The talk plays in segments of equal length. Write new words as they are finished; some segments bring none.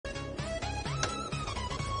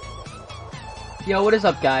Yo, what is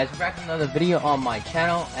up guys? We're back with another video on my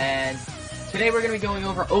channel, and today we're going to be going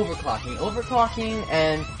over overclocking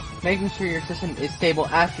and making sure your system is stable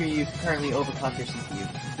after you've currently overclocked your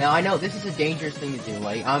CPU. Now I know this is a dangerous thing to do,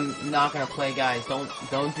 like I'm not going to play, guys, don't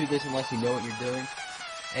do this unless you know what you're doing,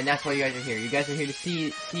 and that's why you guys are here. You guys are here to see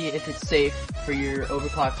if it's safe for your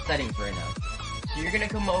overclock settings right now. So you're going to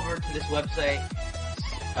come over to this website,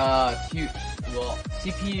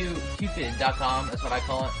 CPUcupid.com, that's what I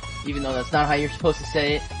call it. Even though that's not how you're supposed to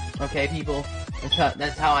say it, okay, people?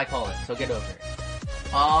 That's how I call it, so get over it.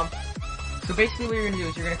 So basically what you're gonna do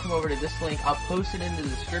is you're gonna come over to this link. I'll post it in the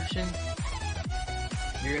description.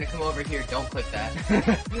 You're gonna come over here. Don't click that.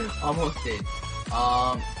 Almost did.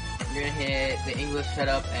 You're gonna hit the English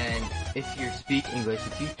setup, and if you speak English,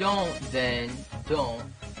 if you don't, then don't.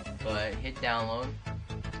 But hit download,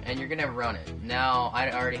 and you're gonna run it. Now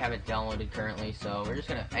I already have it downloaded currently, so we're just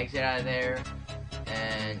gonna exit out of there.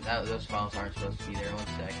 And those files aren't supposed to be there. One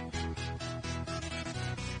sec.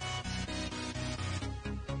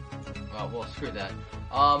 Oh, well, screw that.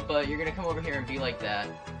 But you're gonna come over here and be like that,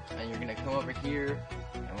 and you're gonna come over here,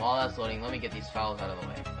 and while that's loading, let me get these files out of the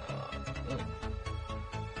way.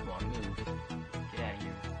 Come on, move. Get out of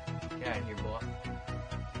here. Get out of here, boy.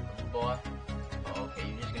 Boy. Oh, okay,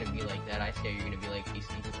 you're just gonna be like that. I say you're gonna be like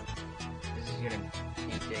PC. This is gonna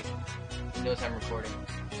be sick. It knows I'm recording.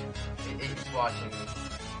 It's watching me.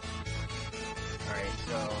 Alright,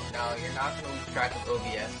 so now you're not going to lose track of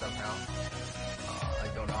OBS somehow. I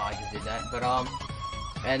don't know how I just did that, but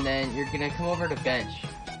and then you're going to come over to bench.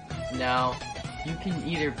 Now, you can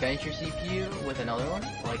either bench your CPU with another one,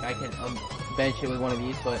 like I can bench it with one of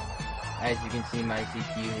these, but as you can see, my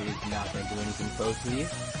CPU is not going to do anything close to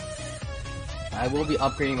these. I will be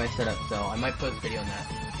upgrading my setup, so I might post a video on that.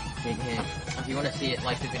 Hint, hint. If you want to see it,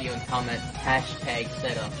 like the video and comment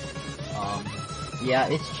 #setup. Yeah,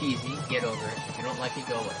 it's cheesy. Get over it. If you don't like it,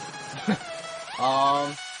 go away.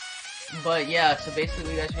 But yeah, so basically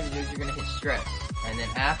what you guys are gonna do is you're gonna hit stress, and then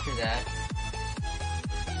after that,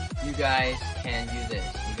 you guys can do this.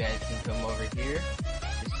 You guys can come over here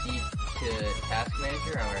to task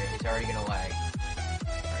manager. Alright, it's already gonna lag.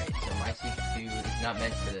 Alright, so my CPU is not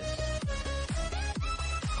meant for this.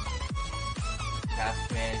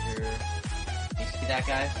 Task manager. You see that,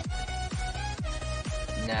 guys?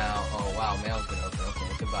 Now, oh wow, mail's gonna open.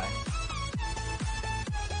 Okay, goodbye.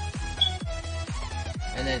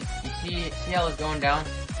 And then you see how it's going down?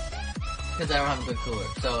 Because I don't have a good cooler.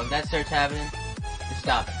 So if that starts happening, just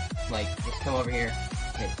stop it. Like, just come over here,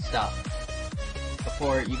 hit stop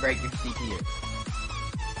before you break your CPU.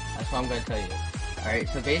 That's what I'm gonna tell you. Alright,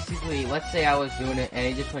 so basically, let's say I was doing it and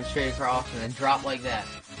it just went straight across and then dropped like that.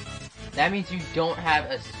 That means you don't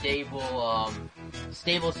have a stable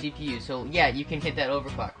CPU. So yeah, you can hit that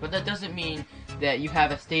overclock, but that doesn't mean that you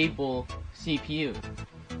have a stable CPU.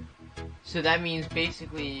 So that means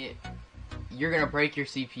basically you're gonna break your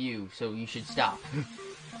CPU, so you should stop.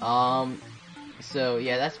 So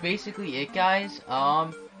yeah, that's basically it, guys.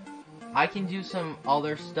 I can do some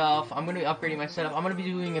other stuff. I'm gonna be upgrading my setup. I'm gonna be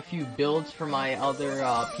doing a few builds for my other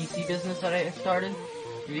PC business that I started.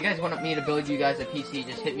 If you guys want me to build you guys a PC,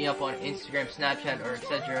 just hit me up on Instagram, Snapchat, or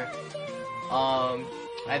etc. I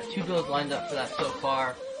have 2 builds lined up for that so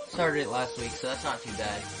far. Started it last week, so that's not too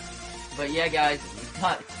bad. But yeah, guys,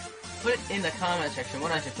 put it in the comment section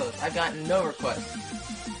when I should post. I've gotten no requests.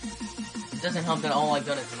 It doesn't help that all I've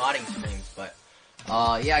done is modding streams, but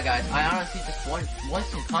yeah, guys, I honestly just want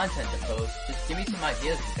some content to post. Just give me some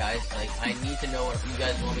ideas, guys. Like, I need to know what you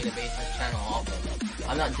guys want me to base this channel off of.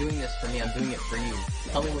 I'm not doing this for me, I'm doing it for you.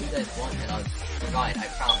 Tell me what you guys want, and I'll provide, I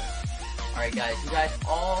promise. Alright, guys, you guys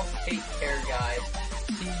all take care, guys.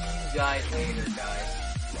 See you guys later, guys.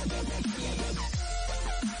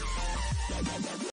 Peace.